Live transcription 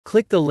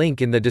Click the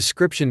link in the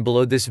description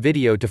below this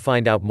video to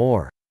find out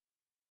more.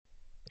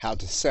 How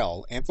to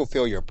sell and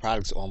fulfill your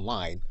products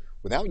online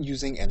without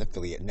using an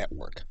affiliate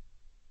network.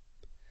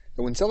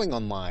 So when selling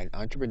online,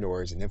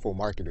 entrepreneurs and info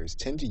marketers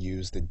tend to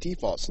use the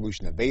default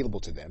solution available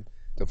to them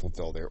to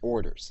fulfill their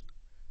orders.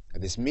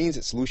 Now, this means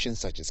that solutions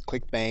such as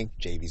ClickBank,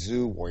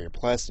 JVZoo, Warrior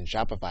Plus, and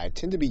Shopify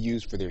tend to be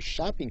used for their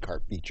shopping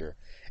cart feature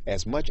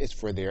as much as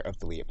for their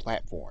affiliate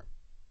platform.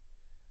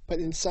 But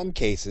in some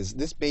cases,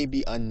 this may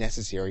be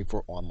unnecessary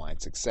for online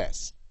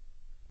success.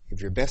 If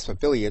your best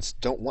affiliates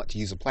don't want to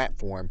use a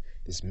platform,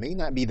 this may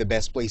not be the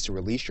best place to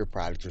release your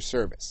product or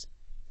service.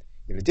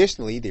 And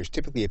additionally, there's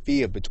typically a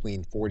fee of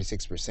between 4 to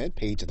 6%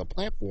 paid to the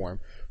platform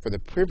for the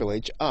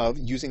privilege of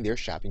using their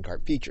shopping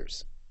cart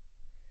features.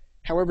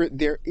 However,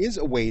 there is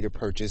a way to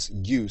purchase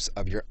use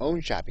of your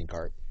own shopping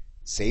cart,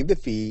 save the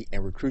fee,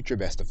 and recruit your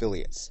best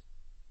affiliates.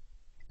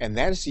 And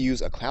that is to use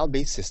a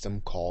cloud-based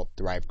system called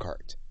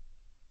Thrivecart.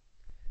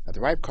 Now,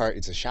 Thrivecart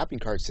is a shopping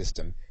cart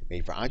system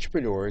made for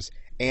entrepreneurs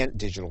and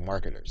digital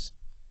marketers.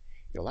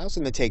 It allows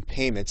them to take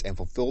payments and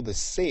fulfill the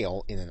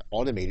sale in an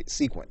automated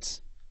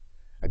sequence.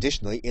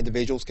 Additionally,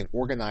 individuals can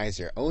organize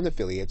their own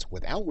affiliates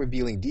without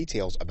revealing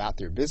details about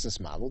their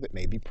business model that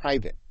may be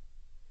private.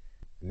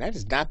 And that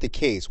is not the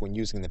case when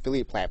using an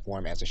affiliate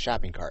platform as a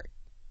shopping cart.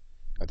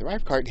 Now,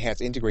 Thrivecart has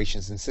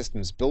integrations and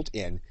systems built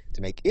in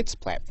to make its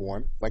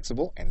platform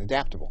flexible and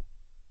adaptable.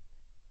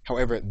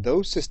 However,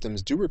 those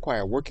systems do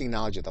require working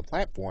knowledge of the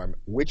platform,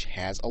 which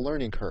has a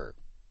learning curve.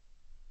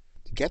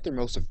 To get the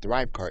most of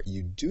Thrivecart,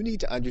 you do need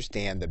to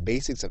understand the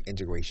basics of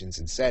integrations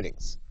and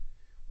settings.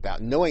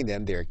 Without knowing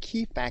them, there are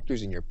key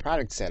factors in your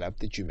product setup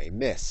that you may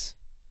miss.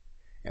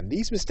 And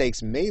these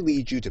mistakes may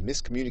lead you to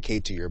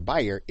miscommunicate to your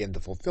buyer in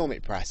the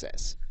fulfillment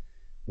process,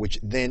 which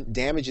then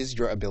damages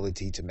your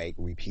ability to make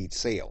repeat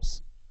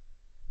sales.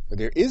 But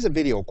there is a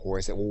video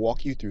course that will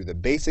walk you through the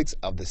basics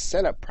of the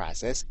setup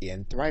process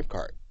in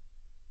Thrivecart.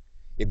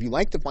 If you'd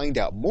like to find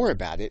out more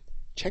about it,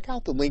 check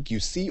out the link you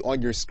see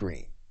on your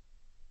screen.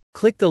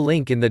 Click the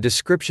link in the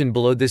description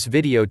below this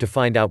video to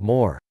find out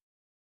more.